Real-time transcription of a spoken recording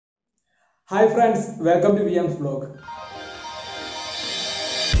Hi friends, welcome to VM's vlog.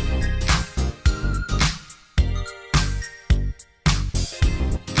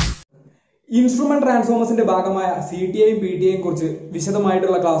 Instrument ട്രാൻസ്ഫോമേഴ്സിന്റെ ഭാഗമായ CTയും PTയും കുറിച്ച്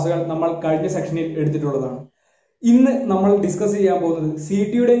വിശദമായിട്ടുള്ള ക്ലാസ്സുകൾ നമ്മൾ കഴിഞ്ഞ സെക്ഷനിൽ എടുത്തിട്ടുള്ളതാണ്. ഇന്ന് നമ്മൾ ഡിസ്കസ് ചെയ്യാൻ പോകുന്നത്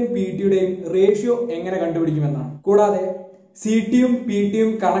CTയുടെയും PTയുടെയും റേഷ്യോ എങ്ങനെ കണ്ടുപിടിക്കുമെന്നാണ്. കൂടാതെ CTയും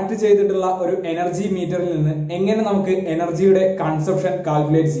PTയും കണക്ട് ചെയ്തിട്ടുള്ള ഒരു എനർജി മീറ്ററിൽ നിന്ന് എങ്ങനെ നമുക്ക് എനർജിയുടെ കൺസപ്ഷൻ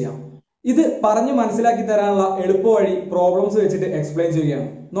കാൽക്കുലേറ്റ് ചെയ്യാം. ഇത് പറഞ്ഞു മനസ്സിലാക്കി തരാനുള്ള എളുപ്പവഴി പ്രോബ്ലംസ് വെച്ചിട്ട് എക്സ്പ്ലെയിൻ ചെയ്യുകയാണ്.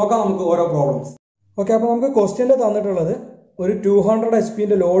 നോക്കാം നമുക്ക് ഓരോ പ്രോബ്ലംസ്. ഓക്കെ, അപ്പോൾ നമുക്ക് ക്വസ്റ്റ്യനിൽ തന്നിട്ടുള്ളത് ഒരു 200 HP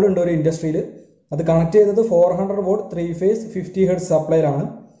ലോഡ് ഉണ്ട് ഒരു ഇൻഡസ്ട്രിയിൽ. അത് കണക്ട് ചെയ്തത് 400 വോൾട്ട് 3 ഫേസ് 50 ഹെർട്സ് സപ്ലൈയിലാണ്.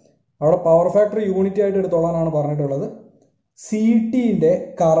 അവിടെ പവർ ഫാക്ടർ യൂണിറ്റ് ആയിട്ട് എടുത്തോളാനാണ് പറഞ്ഞിട്ടുള്ളത്. CTന്റെ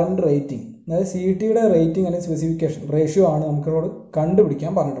കറണ്ട് റേറ്റിംഗ്, അതായത് CTയുടെ റേറ്റിംഗ് അല്ലെങ്കിൽ സ്പെസിഫിക്കേഷൻ റേഷ്യോ ആണ് നമുക്കിവിടെ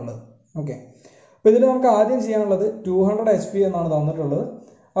കണ്ടുപിടിക്കാൻ പറഞ്ഞിട്ടുള്ളത്. ഓക്കെ, അപ്പോൾ ഇതിൽ നമുക്ക് ആദ്യം ചെയ്യാനുള്ളത് 200 HP എന്നാണ് തന്നിട്ടുള്ളത്.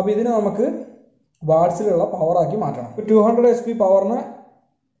 അപ്പോൾ ഇതിന് നമുക്ക് വാട്ട്സിലുള്ള പവറാക്കി മാറ്റണം. 200 HP പവറിനെ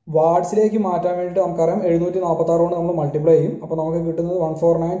വാട്ട്സിലേക്ക് മാറ്റാൻ വേണ്ടിയിട്ട് നമുക്കറിയാം 746 കൊണ്ട് നമ്മൾ മൾട്ടിപ്ലൈ ചെയ്യും. അപ്പോൾ നമുക്ക് കിട്ടുന്നത്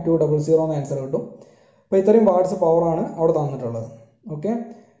 149,200 എന്ന ആൻസർ കിട്ടും. അപ്പോൾ ഇത്രയും വാട്ട്സ് പവറാണ് അവിടെ തന്നിട്ടുള്ളത്. ഓക്കെ,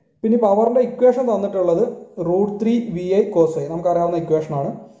 പിന്നെ പവറിൻ്റെ ഇക്വേഷൻ തന്നിട്ടുള്ളത് √3 VI cos φ, നമുക്കറിയാവുന്ന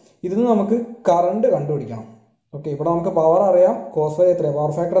ഇക്വേഷനാണ്. ഇതിന് നമുക്ക് കറണ്ട് കണ്ടുപിടിക്കണം. ഓക്കെ, ഇവിടെ നമുക്ക് പവർ അറിയാം, cos φ എത്രയാണ്,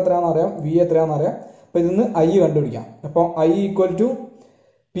 പവർ ഫാക്ടർ എത്രയാണെന്ന് അറിയാം, V എത്രയാണെന്ന് അറിയാം. അപ്പോൾ ഇതിന് I കണ്ടുപിടിക്കാം. അപ്പോൾ I =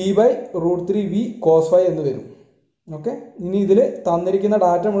 P/√3 V cos φ എന്ന് വരും. ഓക്കെ, ഇനി ഇതിൽ തന്നിരിക്കുന്ന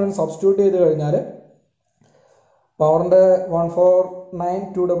ഡാറ്റ മുഴുവൻ സബ്സ്റ്റിറ്റ്യൂട്ട് ചെയ്ത് കഴിഞ്ഞാൽ പവറിൻ്റെ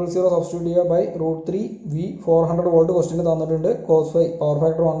 149,200 സബ്സ്റ്റിറ്റ്യൂട്ട് ചെയ്യുക ബൈ √3 V 400 വോൾട്ട് ക്വസ്റ്റ്യൻ തന്നിട്ടുണ്ട്. cos φ പവർ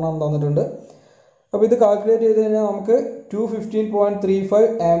ഫാക്ടർ 1 ആണ് തന്നിട്ടുണ്ട്. അപ്പോൾ ഇത് കാൽക്കുലേറ്റ് ചെയ്ത് കഴിഞ്ഞാൽ നമുക്ക് 215.35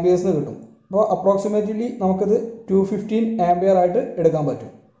 ആംബിയേഴ്സിന് കിട്ടും. അപ്പോൾ അപ്രോക്സിമേറ്റ്ലി നമുക്കിത് 215 ആംബിയർ ആയിട്ട് എടുക്കാൻ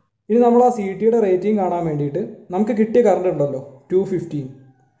പറ്റും. ഇനി നമ്മൾ ആ CTയുടെ റേറ്റിംഗ് കാണാൻ വേണ്ടിയിട്ട് നമുക്ക് കിട്ടിയ കറണ്ട് ഉണ്ടല്ലോ 215,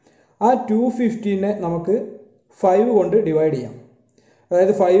 ആ 215നെ നമുക്ക് 5 കൊണ്ട് ഡിവൈഡ് ചെയ്യാം.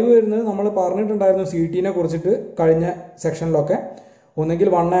 അതായത് 5 വരുന്നത് നമ്മൾ പറഞ്ഞിട്ടുണ്ടായിരുന്നു CTനെ കുറിച്ചിട്ട് കഴിഞ്ഞ സെക്ഷനിലൊക്കെ, ഒന്നെങ്കിൽ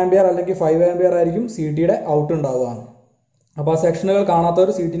 1 ആംബിയർ അല്ലെങ്കിൽ 5 ആംബിയർ ആയിരിക്കും CTയുടെ ഔട്ട് ഉണ്ടാവുക. അപ്പോൾ ആ സെക്ഷനുകൾ കാണാത്തവർ,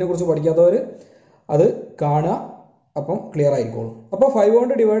 CTനെ കുറിച്ച് പഠിക്കാത്തവർ അത് കാണുക, അപ്പം ക്ലിയർ ആയിക്കോളും. അപ്പോൾ 5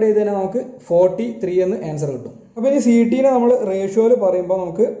 കൊണ്ട് ഡിവൈഡ് ചെയ്ത് തന്നെ നമുക്ക് 43 എന്ന് ആൻസർ കിട്ടും. അപ്പോൾ ഈ CTനെ നമ്മൾ റേഷ്യോയിൽ പറയുമ്പോൾ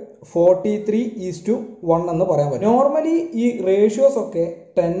നമുക്ക് 43:1 എന്ന് പറയാൻ പറ്റും. നോർമലി ഈ റേഷ്യോസ് ഒക്കെ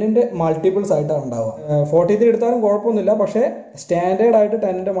 10ന്റെ മൾട്ടിപ്പിൾസ് ആയിട്ടാണ് ഉണ്ടാവുക. 43 എടുത്താലും കുഴപ്പമൊന്നുമില്ല, പക്ഷേ സ്റ്റാൻഡേർഡ് ആയിട്ട്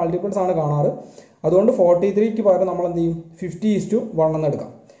 10ന്റെ മൾട്ടിപ്പിൾസ് ആണ് കാണാറ്. അതുകൊണ്ട് 43ക്ക് പകരം നമ്മൾ എന്ത് ചെയ്യും, 50:1 എന്ന് എടുക്കാം.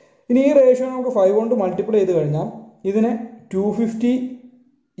 ഇനി ഈ റേഷ്യോ നമുക്ക് 5 കൊണ്ട് മൾട്ടിപ്പിൾ ചെയ്ത് കഴിഞ്ഞാൽ ഇതിനെ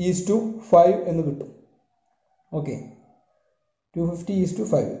 250:5 എന്ന് കിട്ടും. ഓക്കെ,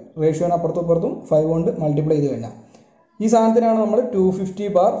 250:5 റേഷ്യോന് അപ്പുറത്തും ഇപ്പുറത്തും 5 കൊണ്ട് മൾട്ടിപ്ലൈ ചെയ്ത് കഴിഞ്ഞാൽ ഈ സാധനത്തിനാണ് നമ്മൾ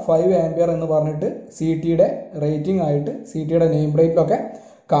 250/5 ആംബിയർ എന്ന് പറഞ്ഞിട്ട് CTയുടെ റേറ്റിംഗ് ആയിട്ട് CTയുടെ നെയിം പ്ലേറ്റിലൊക്കെ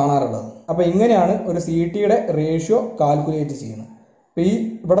കാണാറുള്ളത്. അപ്പോൾ ഇങ്ങനെയാണ് ഒരു CTയുടെ റേഷ്യോ കാൽക്കുലേറ്റ് ചെയ്യുന്നത്. അപ്പോൾ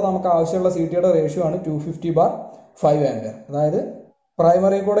ഇവിടെ നമുക്ക് ആവശ്യമുള്ള CTയുടെ റേഷ്യോ ആണ് 250/5 ആംബിയർ. അതായത്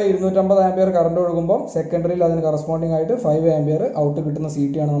പ്രൈമറി കൂടെ 250 ആംബിയർ കറണ്ട് ഒഴുകുമ്പോൾ സെക്കൻഡറിയിൽ അതിന് കറസ്പോണ്ടിങ് ആയിട്ട് 5 ആംബിയർ ഔട്ട് കിട്ടുന്ന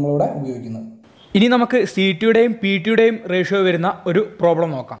CTയാണ് നമ്മളിവിടെ ഉപയോഗിക്കുന്നത്. ഇനി നമുക്ക് CTയുടെയും PTയുടെയും റേഷ്യോ വരുന്ന ഒരു പ്രോബ്ലം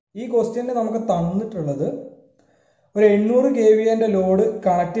നോക്കാം. ഈ ക്വസ്റ്റ്യനിൽ നമുക്ക് തന്നിട്ടുള്ളത് ഒരു 800 kVA ലോഡ്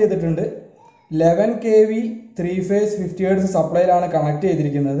കണക്ട് ചെയ്തിട്ടുണ്ട്. 11 kV 3 ഫേസ് 50 ഹെർട്സ് സപ്ലൈയിലാണ് കണക്ട്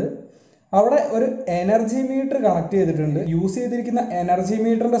ചെയ്തിരിക്കുന്നത്. അവിടെ ഒരു എനർജി മീറ്റർ കണക്ട് ചെയ്തിട്ടുണ്ട്. യൂസ് ചെയ്തിരിക്കുന്ന എനർജി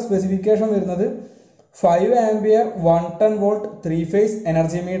മീറ്ററിന്റെ സ്പെസിഫിക്കേഷൻ വരുന്നത് 5 ampere 110 volt 3 face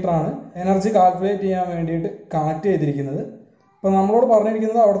energy meter ആണ്. എനർജി കാൽക്കുലേറ്റ് ചെയ്യാൻ വേണ്ടിയിട്ട് കണക്ട് ചെയ്തിരിക്കുന്നത്. അപ്പോൾ നമ്മളോട്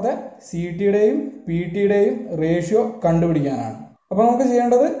പറഞ്ഞിരിക്കുന്നത് അവിടുത്തെ CTയുടെയും PTയുടെയും റേഷ്യോ കണ്ടുപിടിക്കാനാണ്. അപ്പോൾ നമുക്ക്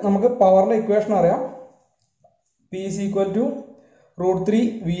ചെയ്യേണ്ടത്, നമുക്ക് പവറിന്റെ ഇക്വേഷൻ അറിയാം, P = √3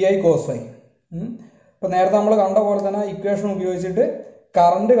 VI cos φ. അപ്പോൾ നേരത്തെ നമ്മൾ കണ്ട പോലെ തന്നെ ഇക്വേഷൻ ഉപയോഗിച്ചിട്ട്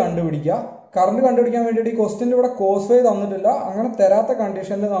കറണ്ട് കണ്ടുപിടിക്കുക. കറണ്ട് കണ്ടുപിടിക്കാൻ വേണ്ടിയിട്ട് ഈ ക്വസ്റ്റ്യനിൽ ഇവിടെ cos φ തന്നിട്ടില്ല. അങ്ങനെ തരാത്ത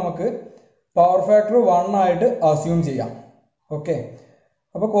കണ്ടീഷനിൽ നമുക്ക് പവർ ഫാക്ടർ 1 ആയിട്ട് അസ്യൂം ചെയ്യാം. ഓക്കെ,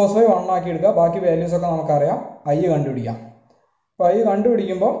 അപ്പോൾ cos φ 1 ആക്കി എടുക്കുക. ബാക്കി വാല്യൂസ് ഒക്കെ നമുക്കറിയാം. I കണ്ടുപിടിക്കാം. അപ്പോൾ I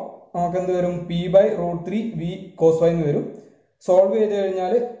കണ്ടുപിടിക്കുമ്പോൾ നമുക്ക് എന്ത് വരും, P/√3 V cos φ എന്ന് വരും. സോൾവ് ചെയ്ത്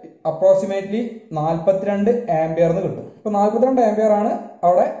കഴിഞ്ഞാൽ അപ്രോക്സിമേറ്റ്ലി 42 ആംബിയർ എന്ന് കിട്ടും. ഇപ്പോൾ 42 ആംബിയർ ആണ്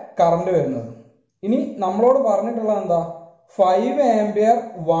അവിടെ കറണ്ട് വരുന്നത്. ഇനി നമ്മളോട് പറഞ്ഞിട്ടുള്ളത് എന്താ, 5 ആംബിയർ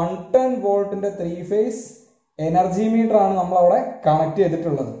 110 വോൾട്ടിന്റെ 3 ഫേസ് എനർജി മീറ്റർ ആണ് നമ്മളവിടെ കണക്ട്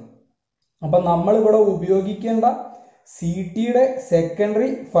ചെയ്തിട്ടുള്ളത്. അപ്പം നമ്മളിവിടെ ഉപയോഗിക്കേണ്ട CTയുടെ സെക്കൻഡറി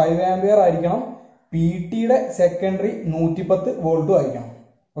 5 ആംബിയർ ആയിരിക്കണം, PTയുടെ സെക്കൻഡറി 110 വോൾട്ടും ആയിരിക്കണം.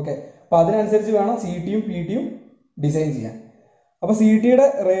 ഓക്കെ, അപ്പം അതിനനുസരിച്ച് വേണം CTയും PTയും ഡിസൈൻ ചെയ്യാൻ. അപ്പോൾ CTയുടെ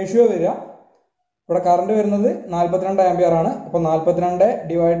റേഷ്യോ വരിക, ഇവിടെ കറണ്ട് വരുന്നത് 42 ആംബിയർ ആണ്. അപ്പോൾ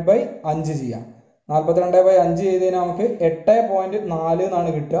 42/5 ചെയ്യാം. 42/5 ചെയ്ത് കഴിഞ്ഞാൽ നമുക്ക് 8.4 എന്നാണ്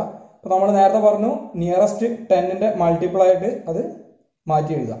കിട്ടുക. അപ്പോൾ നമ്മൾ നേരത്തെ പറഞ്ഞു നിയറസ്റ്റ് 10ന്റെ മൾട്ടിപ്പിൾ ആയിട്ട് അത്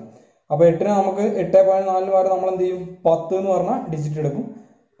മാറ്റി എഴുതാം. അപ്പോൾ 8നെ നമുക്ക് 8.4 പകരം നമ്മൾ എന്ത് ചെയ്യും, 10 എന്ന് പറഞ്ഞ ഡിജിറ്റ് എടുക്കും.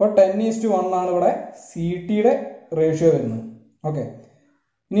 അപ്പോൾ 10:1 ആണ് ഇവിടെ സി ടിയുടെ റേഷ്യോ വരുന്നത്. ഓക്കെ,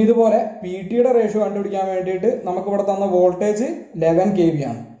 ഇനി ഇതുപോലെ പി ടിയുടെ റേഷ്യോ കണ്ടുപിടിക്കാൻ വേണ്ടിയിട്ട് നമുക്ക് ഇവിടെ തന്ന വോൾട്ടേജ് 11 kV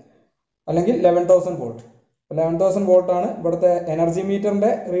ആണ്, അല്ലെങ്കിൽ 11,000 വോൾട്ട്. 11,000 വോൾട്ട് ആണ് ഇവിടുത്തെ എനർജി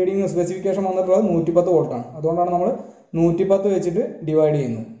മീറ്ററിന്റെ റീഡിംഗ് സ്പെസിഫിക്കേഷൻ വന്നിട്ടുള്ളത് 110 വോൾട്ട് ആണ്. അതുകൊണ്ടാണ് നമ്മൾ 110 വെച്ചിട്ട് ഡിവൈഡ്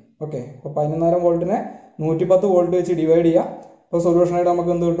ചെയ്യുന്നത്. ഓക്കെ, അപ്പോൾ 11,000 വോൾട്ടിനെ 110 വോൾട്ട് വെച്ച് ഡിവൈഡ് ചെയ്യുക. അപ്പോൾ സൊല്യൂഷനായിട്ട്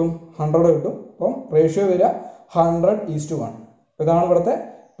നമുക്ക് എന്ത് കിട്ടും, 100 കിട്ടും. അപ്പം റേഷ്യോ വരിക 100:1. ഇതാണ് ഇവിടുത്തെ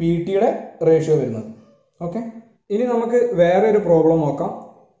പി ടിയുടെ റേഷ്യോ വരുന്നത്. ഓക്കെ, ഇനി നമുക്ക് വേറെ ഒരു പ്രോബ്ലം നോക്കാം.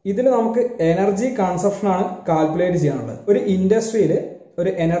 ഇതിൽ നമുക്ക് എനർജി കൺസപ്ഷനാണ് കാൽക്കുലേറ്റ് ചെയ്യാനുള്ളത്. ഒരു ഇൻഡസ്ട്രിയിൽ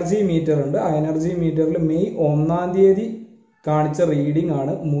ഒരു എനർജി മീറ്റർ ഉണ്ട്. ആ എനർജി മീറ്ററിൽ മെയ് 1 കാണിച്ച റീഡിംഗ്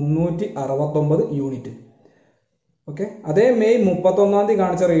ആണ് 369 യൂണിറ്റ്. ഓക്കെ, അതേ മെയ് 31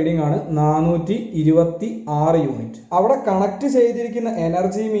 കാണിച്ച റീഡിംഗ് ആണ് 426 യൂണിറ്റ്. അവിടെ കണക്ട് ചെയ്തിരിക്കുന്ന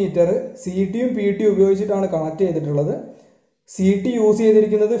എനർജി മീറ്റർ സി ടിയും പി ടിയും ഉപയോഗിച്ചിട്ടാണ് കണക്ട് ചെയ്തിട്ടുള്ളത്. സി ടി യൂസ്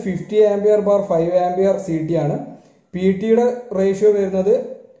ചെയ്തിരിക്കുന്നത് 50 ആംപിയർ/5 ആംപിയർ സി ടി ആണ്. പി ടിയുടെ റേഷ്യോ വരുന്നത്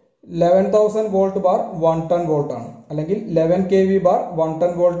 11,000 വോൾട്ട്/1 ടൺ വോൾട്ട് ആണ്, അല്ലെങ്കിൽ 11 kV/1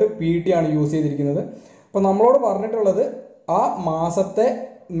 ton volt P T ആണ് യൂസ് ചെയ്തിരിക്കുന്നത്. അപ്പോൾ നമ്മളോട് പറഞ്ഞിട്ടുള്ളത് ആ മാസത്തെ,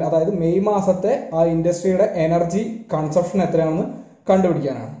 അതായത് മെയ് മാസത്തെ ആ ഇൻഡസ്ട്രിയുടെ എനർജി കൺസപ്ഷൻ എത്രയാണെന്ന്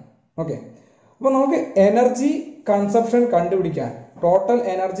കണ്ടുപിടിക്കാനാണ്. ഓക്കെ, അപ്പോൾ നമുക്ക് എനർജി കൺസപ്ഷൻ കണ്ടുപിടിക്കാൻ, ടോട്ടൽ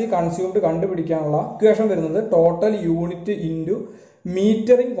എനർജി കൺസ്യൂംഡ് കണ്ടുപിടിക്കാനുള്ള ഇക്വേഷൻ വരുന്നത് total unit into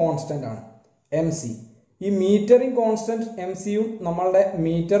metering constant ആണ്, MC. ഈ മീറ്ററിംഗ് കോൺസ്റ്റന്റ് MC-യും നമ്മളുടെ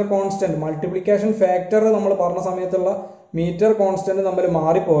മീറ്റർ കോൺസ്റ്റന്റ് മൾട്ടിപ്ലിക്കേഷൻ ഫാക്ടർ നമ്മൾ പറഞ്ഞ സമയത്തുള്ള മീറ്റർ കോൺസ്റ്റന്റ് തമ്മിൽ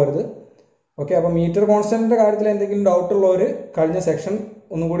മാറിപ്പോകരുത്. ഓക്കെ, അപ്പോൾ മീറ്റർ കോൺസ്റ്റന്റിന്റെ കാര്യത്തിൽ എന്തെങ്കിലും ഡൗട്ട് ഉള്ളവർ കഴിഞ്ഞ സെക്ഷൻ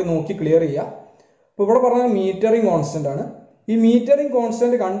ഒന്നും കൂടി നോക്കി ക്ലിയർ ചെയ്യുക. അപ്പോൾ ഇവിടെ പറഞ്ഞ മീറ്ററിംഗ് കോൺസ്റ്റന്റ് ആണ്. ഈ മീറ്ററിംഗ്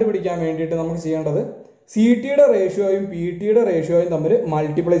കോൺസ്റ്റന്റ് കണ്ടുപിടിക്കാൻ വേണ്ടിയിട്ട് നമുക്ക് ചെയ്യേണ്ടത് സി ടിയുടെ റേഷ്യോയും പി ടിയുടെ റേഷ്യോയും തമ്മിൽ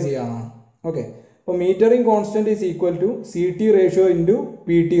മൾട്ടിപ്ലൈ ചെയ്യാനാണ്. ഓക്കെ, അപ്പോൾ metering constant is equal to C T ratio into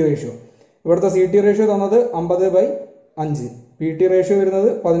P T ratio. ഇവിടുത്തെ സി ടി റേഷ്യോ തന്നത് 50/5, പി ടി റേഷ്യോ വരുന്നത്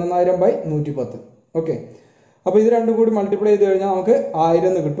 11,000/110. ഓക്കെ, അപ്പോൾ ഇത് രണ്ടും കൂടി മൾട്ടിപ്ലൈ ചെയ്ത് കഴിഞ്ഞാൽ നമുക്ക് 1000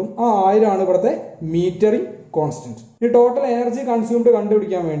 എന്ന് കിട്ടും. ആ 1000 ആണ് ഇവിടുത്തെ മീറ്ററിംഗ് കോൺസ്റ്റന്റ്. ഈ ടോട്ടൽ എനർജി കൺസ്യൂംഡ്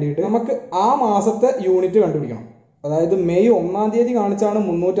കണ്ടുപിടിക്കാൻ വേണ്ടിയിട്ട് നമുക്ക് ആ മാസത്തെ യൂണിറ്റ് കണ്ടുപിടിക്കണം. അതായത് മെയ് 1 കാണിച്ചാണ്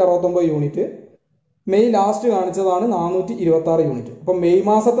 369 യൂണിറ്റ്, മെയ് ലാസ്റ്റ് കാണിച്ചതാണ് 426 യൂണിറ്റ്. അപ്പോൾ മെയ്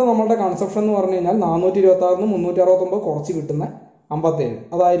മാസത്തെ നമ്മളുടെ കൺസപ്ഷൻ എന്ന് പറഞ്ഞു കഴിഞ്ഞാൽ 426 369 കുറച്ച് കിട്ടുന്ന 57,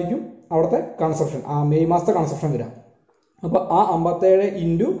 അതായിരിക്കും അവിടുത്തെ കൺസപ്ഷൻ, ആ മെയ് മാസത്തെ കൺസപ്ഷൻ വരാം. അപ്പോൾ ആ 57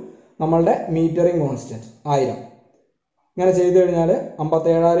 ഇൻറ്റു നമ്മളുടെ മീറ്ററിംഗ് കോൺസ്റ്റന്റ് 1000 ഇങ്ങനെ ചെയ്തു കഴിഞ്ഞാൽ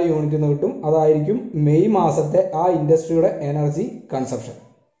 57,000 യൂണിറ്റ് എന്ന് കിട്ടും. അതായിരിക്കും മെയ് മാസത്തെ ആ ഇൻഡസ്ട്രിയുടെ എനർജി കൺസപ്ഷൻ.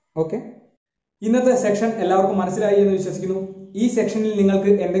 ഓക്കെ, ഇന്നത്തെ സെക്ഷൻ എല്ലാവർക്കും മനസ്സിലായി എന്ന് വിശ്വസിക്കുന്നു. ഈ സെക്ഷനിൽ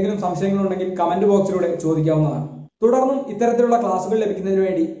നിങ്ങൾക്ക് എന്തെങ്കിലും സംശയങ്ങളുണ്ടെങ്കിൽ കമന്റ് ബോക്സിലൂടെ ചോദിക്കാവുന്നതാണ്. തുടർന്നും ഇത്തരത്തിലുള്ള ക്ലാസുകൾ ലഭിക്കുന്നതിന്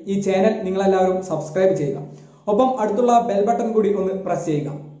വേണ്ടി ഈ ചാനൽ നിങ്ങളെല്ലാവരും സബ്സ്ക്രൈബ് ചെയ്യുക. ഒപ്പം അടുത്തുള്ള ബെൽ ബട്ടൺ കൂടി ഒന്ന് പ്രസ്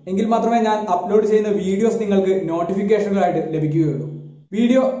ചെയ്യുക. എങ്കിൽ മാത്രമേ ഞാൻ അപ്ലോഡ് ചെയ്യുന്ന വീഡിയോസ് നിങ്ങൾക്ക് നോട്ടിഫിക്കേഷനുകളായിട്ട് ലഭിക്കുകയുള്ളൂ.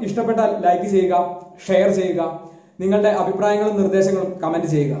 വീഡിയോ ഇഷ്ടപ്പെട്ടാൽ ലൈക്ക് ചെയ്യുക, ഷെയർ ചെയ്യുക, നിങ്ങളുടെ അഭിപ്രായങ്ങളും നിർദ്ദേശങ്ങളും കമന്റ്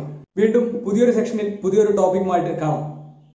ചെയ്യുക. വീണ്ടും പുതിയൊരു സെക്ഷനിൽ പുതിയൊരു ടോപ്പിക്കുമായിട്ട് കാണാം.